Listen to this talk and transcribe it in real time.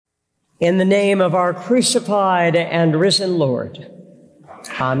In the name of our crucified and risen Lord.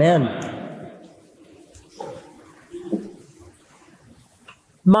 Amen.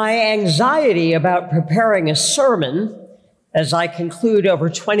 My anxiety about preparing a sermon as I conclude over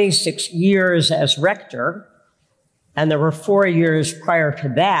 26 years as rector, and there were 4 years prior to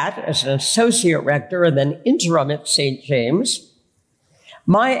that as an associate rector and then interim at St. James,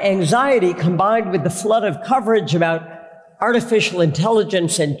 my anxiety combined with the flood of coverage about artificial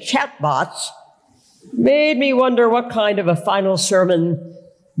intelligence and chatbots made me wonder what kind of a final sermon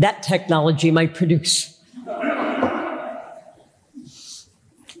that technology might produce.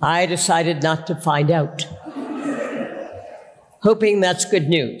 I decided not to find out, hoping that's good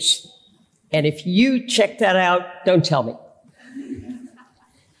news. And if you check that out, don't tell me.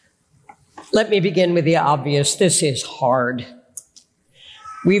 Let me begin with the obvious. This is hard.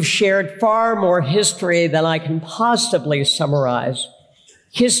 We've shared far more history than I can possibly summarize.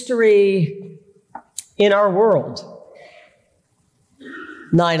 History in our world.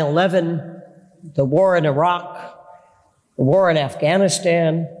 9/11, the war in Iraq, the war in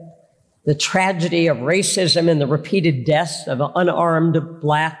Afghanistan, the tragedy of racism and the repeated deaths of unarmed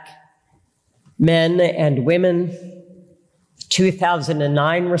Black men and women, the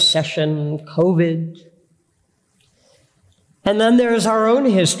 2009 recession, COVID. And then there's our own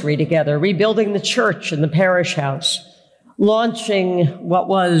history together, rebuilding the church and the parish house, launching what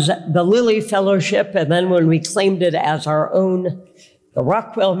was the Lilly Fellowship, and then when we claimed it as our own, the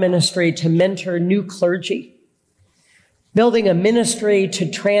Rockwell Ministry to mentor new clergy, building a ministry to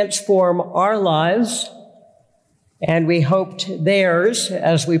transform our lives, and we hoped theirs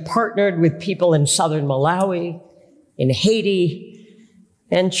as we partnered with people in southern Malawi, in Haiti,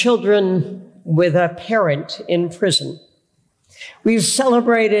 and children with a parent in prison. We've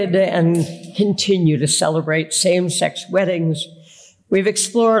celebrated and continue to celebrate same-sex weddings. We've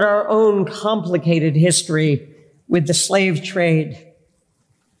explored our own complicated history with the slave trade.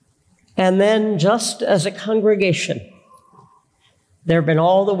 And then, just as a congregation, there have been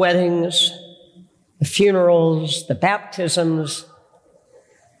all the weddings, the funerals, the baptisms,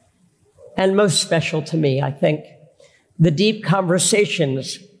 and most special to me, I think, the deep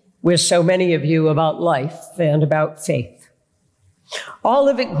conversations with so many of you about life and about faith. All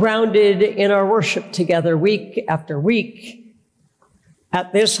of it grounded in our worship together week after week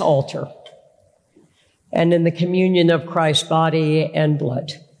at this altar and in the communion of Christ's body and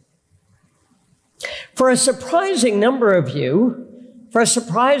blood. For a surprising number of you, for a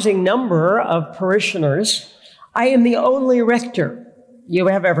surprising number of parishioners, I am the only rector you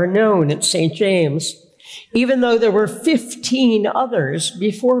have ever known at St. James, even though there were 15 others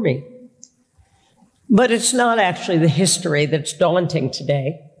before me. But it's not actually the history that's daunting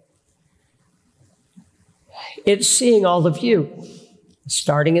today. It's seeing all of you,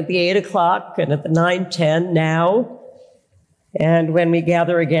 starting at the 8 o'clock and at the 9:10 now, and when we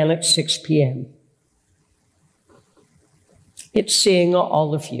gather again at 6 p.m. It's seeing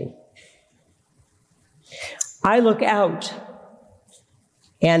all of you. I look out,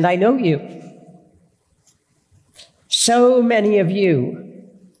 and I know you. So many of you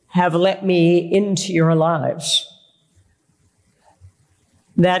have let me into your lives.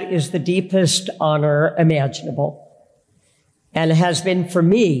 That is the deepest honor imaginable, and has been for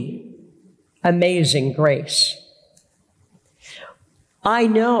me amazing grace. I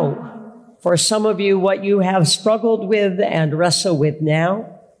know for some of you what you have struggled with and wrestle with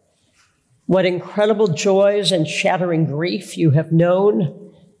now, what incredible joys and shattering grief you have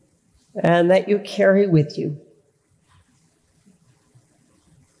known and that you carry with you.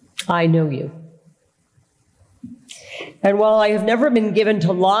 I know you. And while I have never been given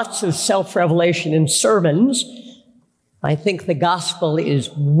to lots of self-revelation in sermons, I think the gospel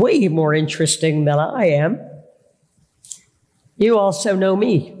is way more interesting than I am. You also know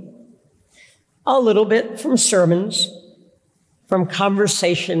me. A little bit from sermons, from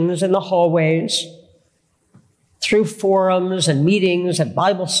conversations in the hallways, through forums and meetings and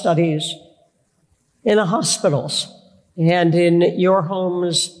Bible studies, in the hospitals, and in your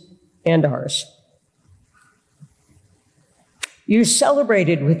homes and ours. You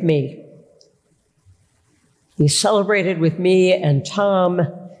celebrated with me. You celebrated with me and Tom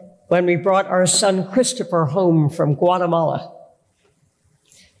when we brought our son Christopher home from Guatemala.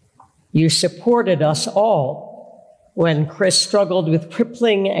 You supported us all when Chris struggled with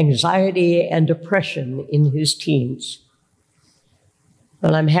crippling anxiety and depression in his teens.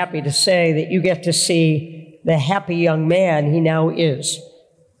 And I'm happy to say that you get to see the happy young man he now is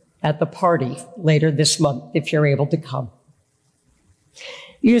at the party later this month, if you're able to come.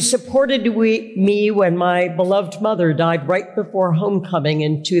 You supported me when my beloved mother died right before homecoming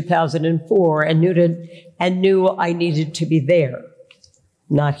in 2004 and knew I needed to be there,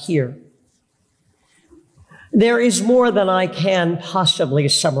 not here. There is more than I can possibly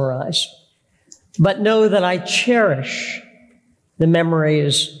summarize, but know that I cherish the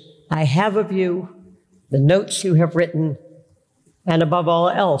memories I have of you, the notes you have written, and above all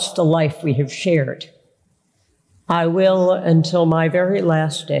else, the life we have shared. I will until my very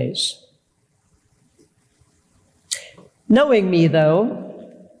last days. Knowing me, though,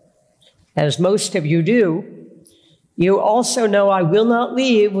 as most of you do, you also know I will not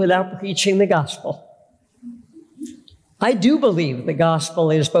leave without preaching the gospel. I do believe the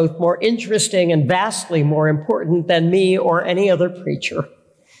gospel is both more interesting and vastly more important than me or any other preacher.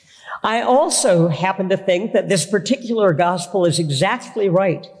 I also happen to think that this particular gospel is exactly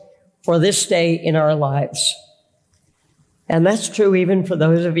right for this day in our lives. And that's true even for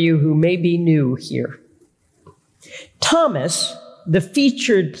those of you who may be new here. Thomas, the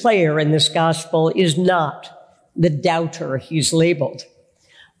featured player in this gospel, is not the doubter he's labeled.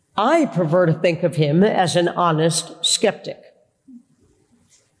 I prefer to think of him as an honest skeptic.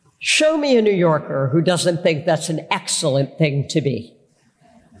 Show me a New Yorker who doesn't think that's an excellent thing to be.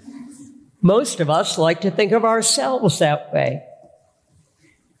 Most of us like to think of ourselves that way.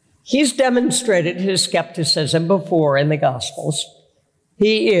 He's demonstrated his skepticism before in the Gospels.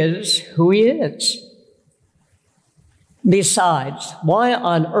 He is who he is. Besides, why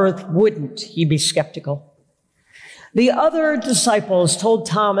on earth wouldn't he be skeptical? The other disciples told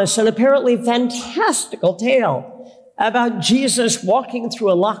Thomas an apparently fantastical tale about Jesus walking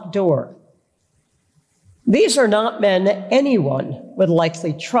through a locked door. These are not men anyone would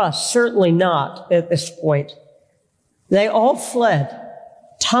likely trust, certainly not at this point. They all fled,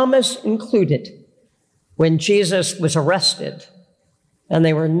 Thomas included, when Jesus was arrested, and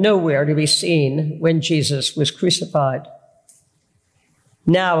they were nowhere to be seen when Jesus was crucified.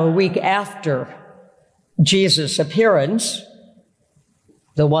 Now, a week after Jesus' appearance,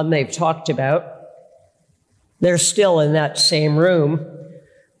 the one they've talked about, they're still in that same room.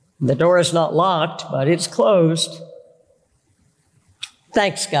 The door is not locked, but it's closed.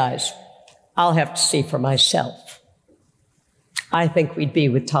 Thanks, guys. I'll have to see for myself. I think we'd be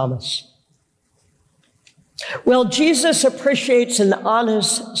with Thomas. Well, Jesus appreciates an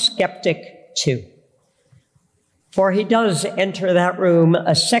honest skeptic too, for he does enter that room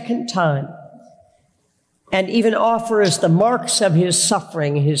a second time and even offers the marks of his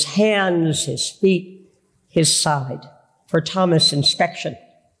suffering, his hands, his feet, his side, for Thomas' inspection.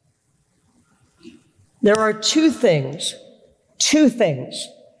 There are two things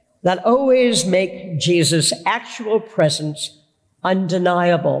that always make Jesus' actual presence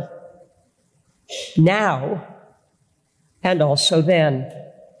undeniable, now and also then.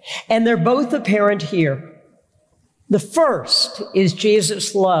 And they're both apparent here. The first is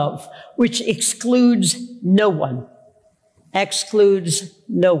Jesus' love, which excludes no one.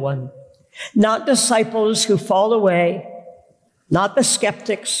 Not disciples who fall away, not the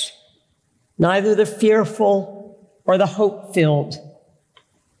skeptics, neither the fearful or the hope-filled.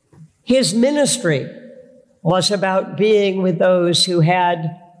 His ministry was about being with those who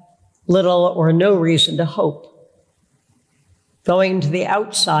had little or no reason to hope, going to the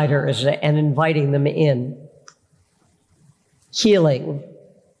outsiders and inviting them in, healing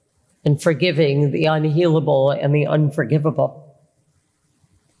and forgiving the unhealable and the unforgivable.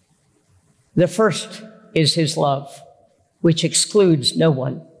 The first is his love, which excludes no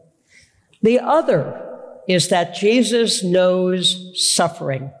one. The other is that Jesus knows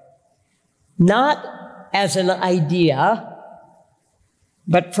suffering, not as an idea,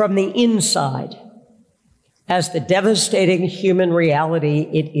 but from the inside, as the devastating human reality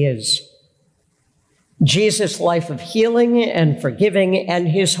it is. Jesus' life of healing and forgiving and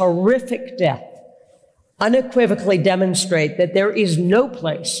his horrific death unequivocally demonstrate that there is no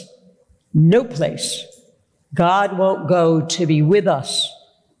place God won't go to be with us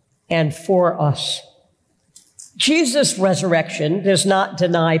and for us. Jesus' resurrection does not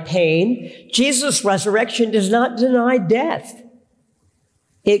deny pain. Jesus' resurrection does not deny death.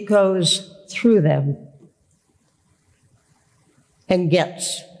 It goes through them and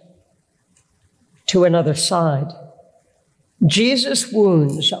gets to another side. Jesus'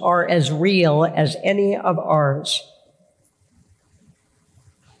 wounds are as real as any of ours.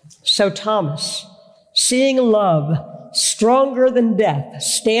 So Thomas, seeing love stronger than death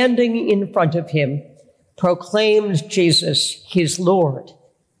standing in front of him, proclaims Jesus his Lord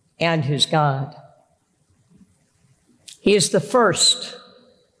and his God. He is the first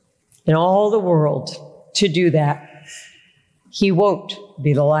in all the world to do that. He won't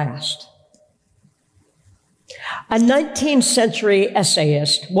be the last. A 19th century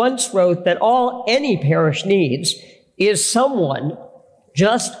essayist once wrote that all any parish needs is someone,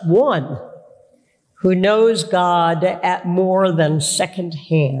 just one, who knows God at more than second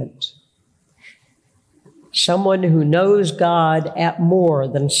hand. Someone who knows God at more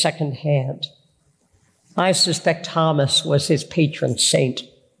than second hand. I suspect Thomas was his patron saint.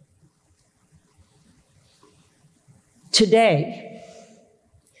 Today,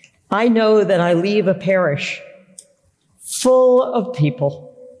 I know that I leave a parish full of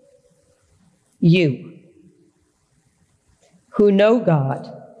people, you, who know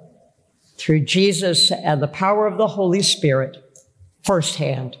God through Jesus and the power of the Holy Spirit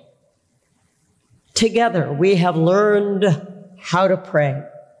firsthand. Together, we have learned how to pray.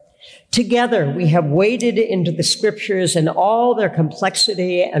 Together, we have waded into the scriptures in all their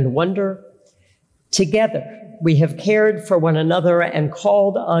complexity and wonder. Together, we have cared for one another and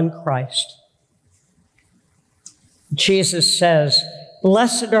called on Christ. Jesus says,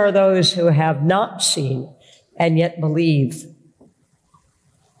 "Blessed are those who have not seen and yet believe."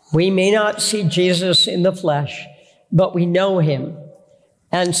 We may not see Jesus in the flesh, but we know him.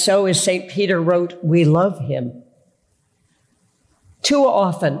 And so, as St. Peter wrote, we love him. Too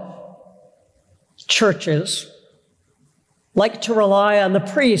often, churches like to rely on the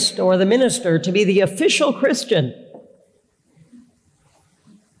priest or the minister to be the official Christian,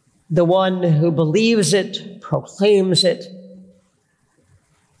 the one who believes it, proclaims it,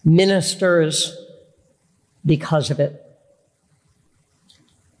 ministers because of it.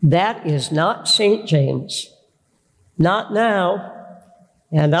 That is not St. James, not now,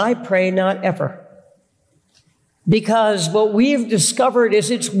 and I pray not ever. Because what we've discovered is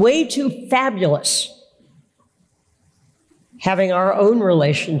it's way too fabulous having our own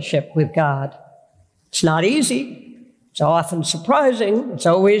relationship with God. It's not easy. It's often surprising. It's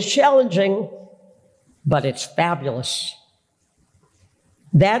always challenging, but it's fabulous.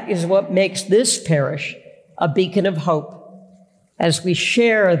 That is what makes this parish a beacon of hope as we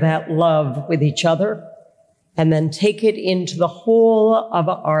share that love with each other and then take it into the whole of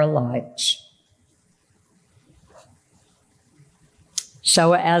our lives.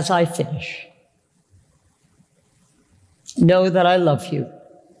 So as I finish, know that I love you.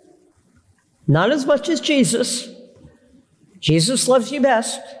 Not as much as Jesus. Jesus loves you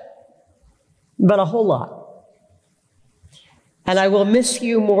best, but a whole lot. And I will miss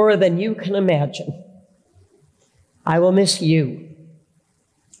you more than you can imagine. I will miss you.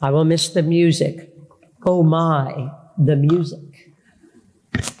 I will miss the music. Oh my, the music.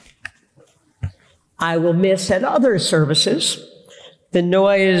 I will miss at other services the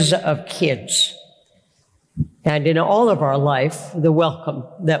noise of kids. And in all of our life, the welcome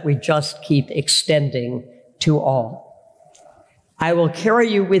that we just keep extending to all. I will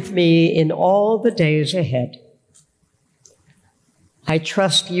carry you with me in all the days ahead. I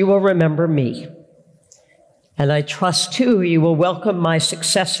trust you will remember me. And I trust, too, you will welcome my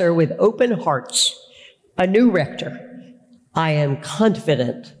successor with open hearts, a new rector. I am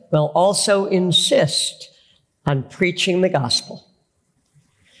confident will also insist on preaching the gospel.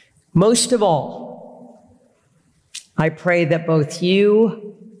 Most of all, I pray that both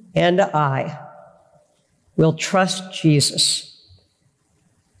you and I will trust Jesus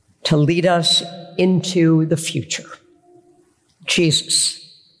to lead us into the future.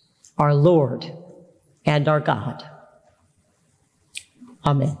 Jesus, our Lord and our God.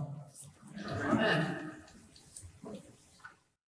 Amen.